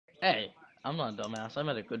Hey, I'm not a dumbass. I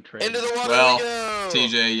made a good trade. Into the water Well, we go!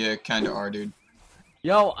 TJ, you kinda are, dude.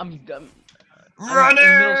 Yo, I'm in middle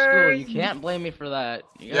school. You can't blame me for that.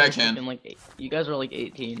 You guys Yeah, I are can. freaking, like, you guys are like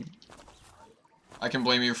 18. I can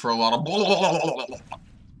blame you for a lot of. You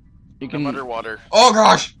I'm can. underwater. Oh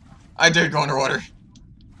gosh, I did go underwater.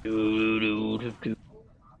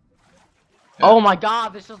 Oh my God!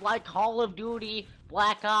 This is like Call of Duty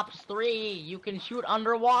Black Ops 3. You can shoot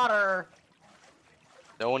underwater.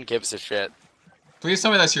 No one gives a shit. Please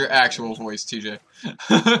tell me that's your actual voice, TJ.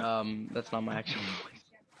 That's not my actual voice.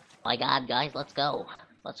 My God, guys, let's go.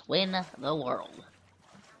 Let's win the world.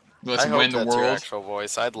 Let's I hope win the that's your world. actual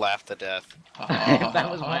voice. I'd laugh to death. If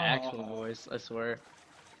that was my actual voice, I swear.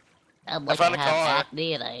 I'd like found to a have car.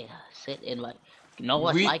 acne and I sit in my... No,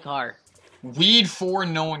 what's We- my car? Weed 4,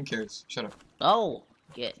 no one cares. Shut up. Oh,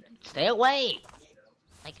 stay away.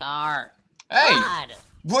 My car. Hey, God,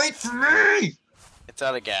 wait for me! It's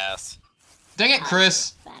out of gas. Dang it,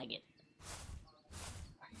 Chris. faggot.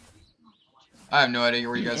 I have no idea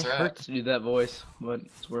where you guys It are at. hurts to do that voice, but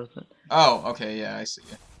it's worth it. Oh, okay, yeah, I see.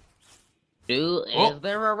 Oh. Is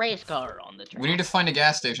there a race car on the track? We need to find a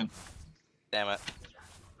gas station. Damn it.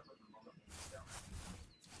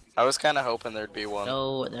 I was kind of hoping there'd be one.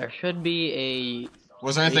 No, There should be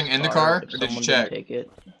Was there a anything race in the car, if or did you someone didn't check? take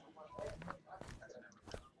it.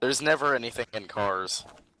 There's never anything in cars.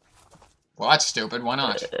 Well, that's stupid. Why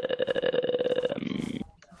not?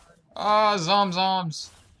 Ah, zoms.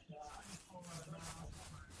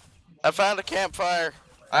 I found a campfire.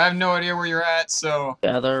 I have no idea where you're at, so...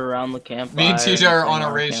 Gather around the campfire. Me and TJ are sing on a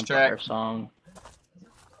our racetrack. campfire song.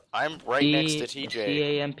 I'm right next to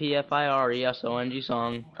TJ. CAMPFIRESONG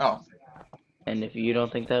song. Oh. And if you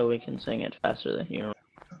don't think that, we can sing it faster than you.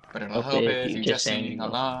 But it'll Okay, help if if you you just just sing sing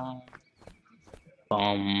along.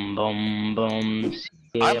 Bum bum bum.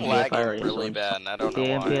 I'm lagging really bad, and I don't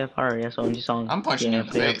know why. CAMPFIRESONG song. I'm punching you in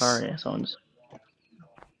the face. CAMPFIRESONG.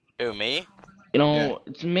 Who, me? You know, Yeah.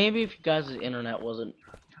 it's maybe if you guys' internet wasn't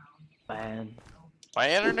bad. My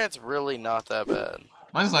internet's really not that bad.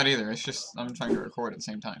 Mine's not either. It's just I'm trying to record at the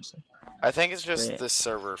same time, so... I think it's just Great. this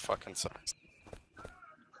server fucking sucks.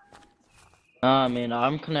 I mean,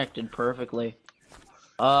 I'm connected perfectly.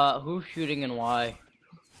 Who's shooting and why?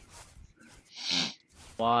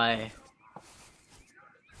 Why?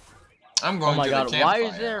 I'm Oh going my to God! the campfire. Why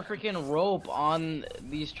is there a freaking rope on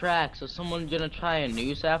these tracks? Is someone gonna try a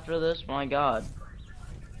noose after this? My God!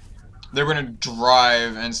 They're gonna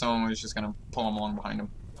drive, and someone was just gonna pull them along behind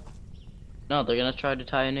them. No, they're gonna try to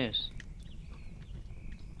tie a noose.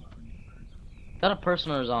 Is that a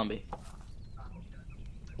person or a zombie?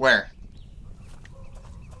 Where?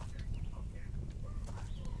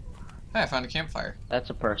 Hey, I found a campfire. That's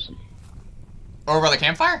a person. Over by the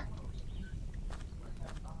campfire?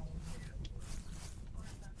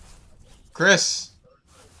 Chris,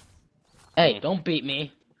 Hey, don't beat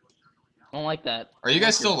me. I don't like that. are you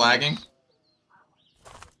guys still lagging?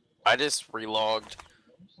 I just relogged.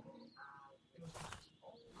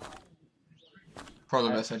 Probably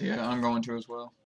the best idea. I'm going to as well.